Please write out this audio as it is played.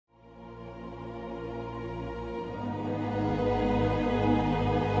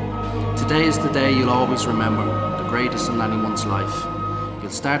Today is the day you'll always remember, the greatest in anyone's life.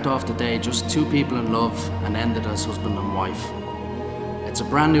 You'll start off the day just two people in love and end it as husband and wife. It's a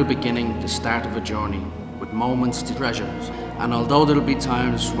brand new beginning, the start of a journey, with moments to treasure. And although there'll be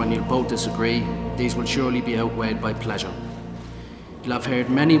times when you'll both disagree, these will surely be outweighed by pleasure. You'll have heard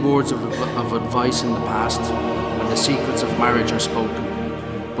many words of advice in the past when the secrets of marriage are spoken.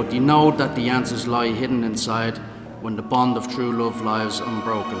 But you know that the answers lie hidden inside when the bond of true love lies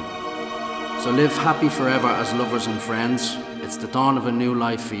unbroken. So live happy forever as lovers and friends. It's the dawn of a new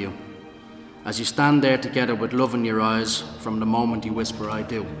life for you, as you stand there together with love in your eyes from the moment you whisper, I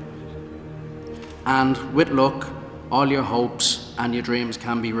do. And with luck, all your hopes and your dreams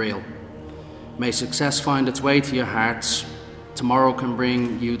can be real. May success find its way to your hearts. Tomorrow can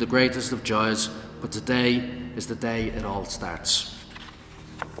bring you the greatest of joys, but today is the day it all starts.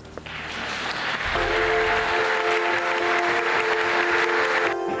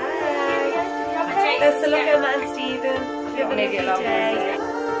 Best of luck, Emma and Stephen. Have a lovely day.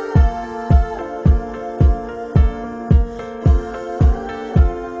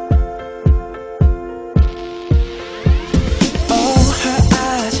 Oh,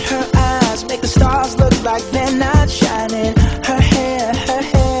 her eyes make the stars look like they're not shining. Her hair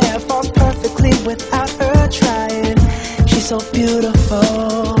falls perfectly without her trying. She's so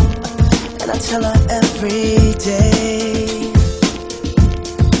beautiful, and I tell her every day.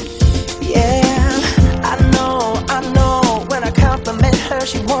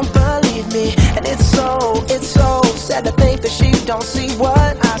 She won't believe me, and it's so sad to think that she don't see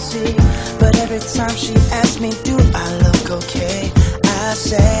what I see. But every time she asks me, do I look okay, I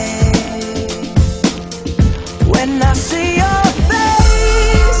say, when I see your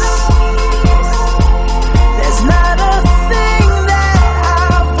face, there's not a thing that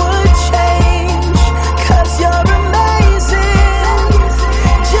I would change, 'cause you're amazing,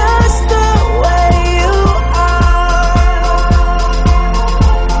 just the way you are.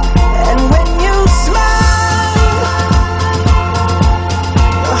 And when you smile,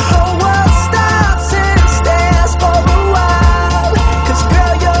 the whole world stops and stares for a while, 'cause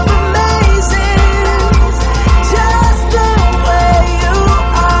girl, you're amazing, just the way you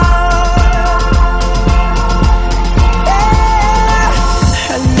are. Yeah.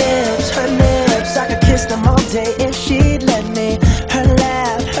 Her lips, I could kiss them all day if she'd let me. Her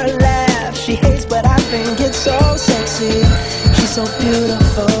laugh, she hates, but I think it's so sexy. She's so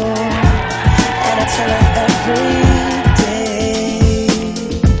beautiful, and I tell her every day.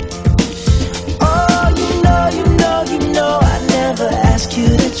 Oh, you know, I never ask you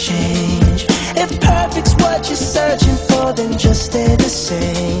to change. If perfect's what you're searching for, then just stay the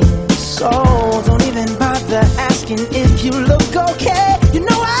same. So don't even bother asking if you look okay. You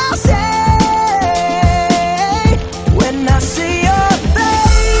know I'll say, when I see your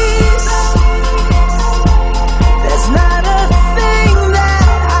face, there's not a thing that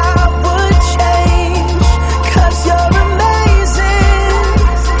I would change, 'cause you're amazing,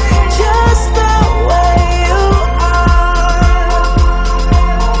 just the way you are.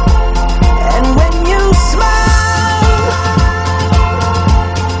 And when you smile,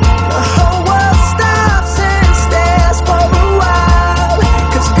 the whole world stops and stares for a while,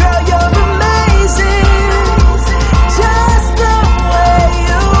 'cause girl, you're amazing, just the way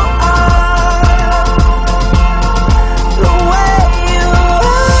you are. The way you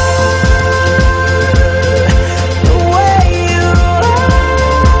are, the way you are.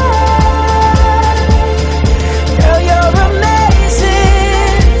 Girl, you're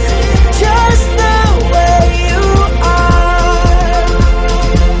amazing, just the way you are.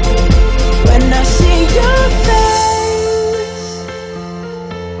 When I see your face,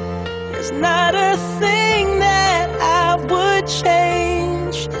 there's not a thing that I would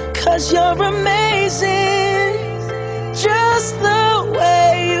change, 'cause you're amazing, just the way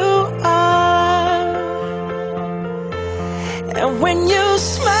you are. And when you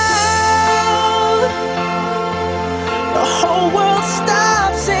smile, the whole world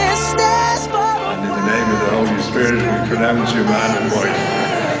stops and stares for a And in the name of the Holy Spirit, we pronounce you man and wife.